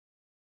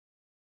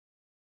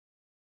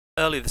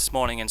Early this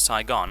morning in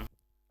Saigon,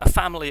 a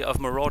family of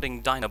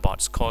marauding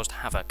Dinobots caused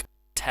havoc,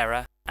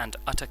 terror, and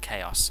utter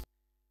chaos.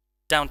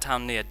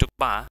 Downtown near Duc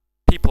Ba,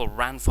 people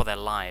ran for their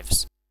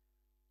lives.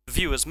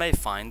 Viewers may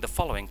find the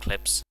following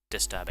clips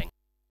disturbing.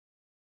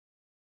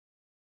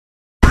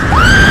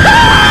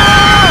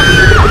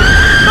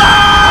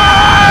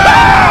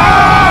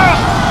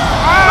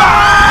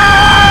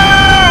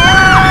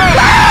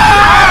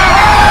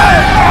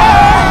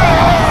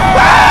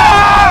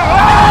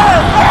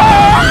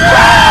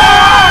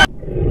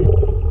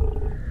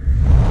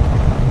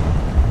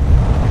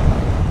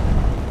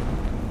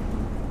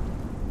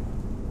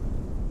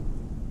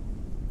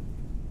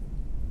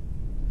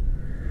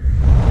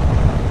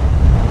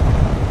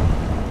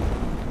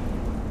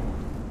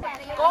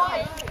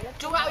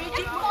 Chú ao với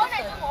chim mố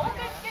này tôi ngủ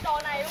cái đồ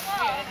này đúng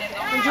không?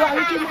 Mình chú ao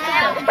với chim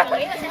tôi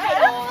nghĩ là sẽ thay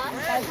đồ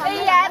á.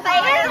 Đi à,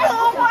 tẩy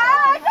thương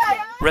quá.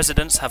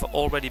 Residents have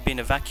already been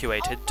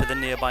evacuated to the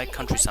nearby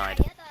countryside.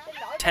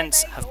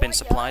 Tents have been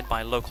supplied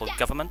by local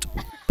government,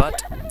 but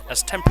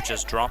as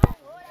temperatures drop,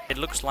 it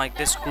looks like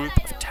this group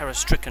of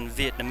terror-stricken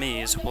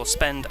Vietnamese will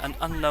spend an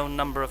unknown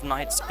number of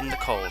nights in the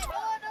cold,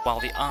 while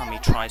the army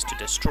tries to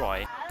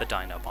destroy the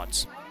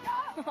Dinobots.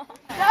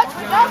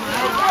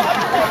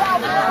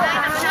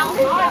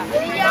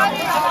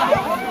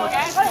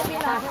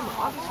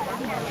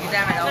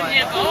 Trời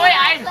ơi.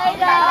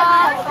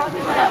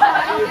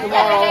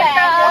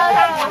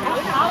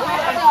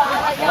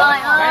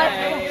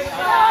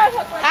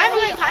 Thái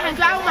với Thoại hàng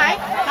rau mày.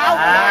 Đâu.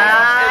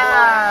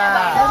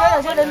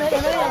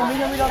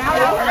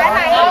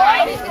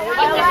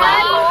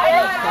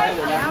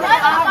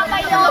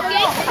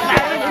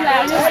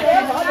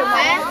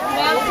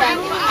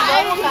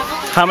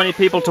 How many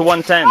people to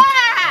one tent?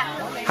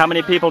 How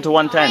many people to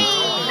one tent?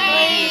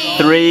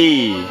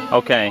 3.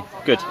 Okay,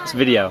 good. It's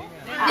video.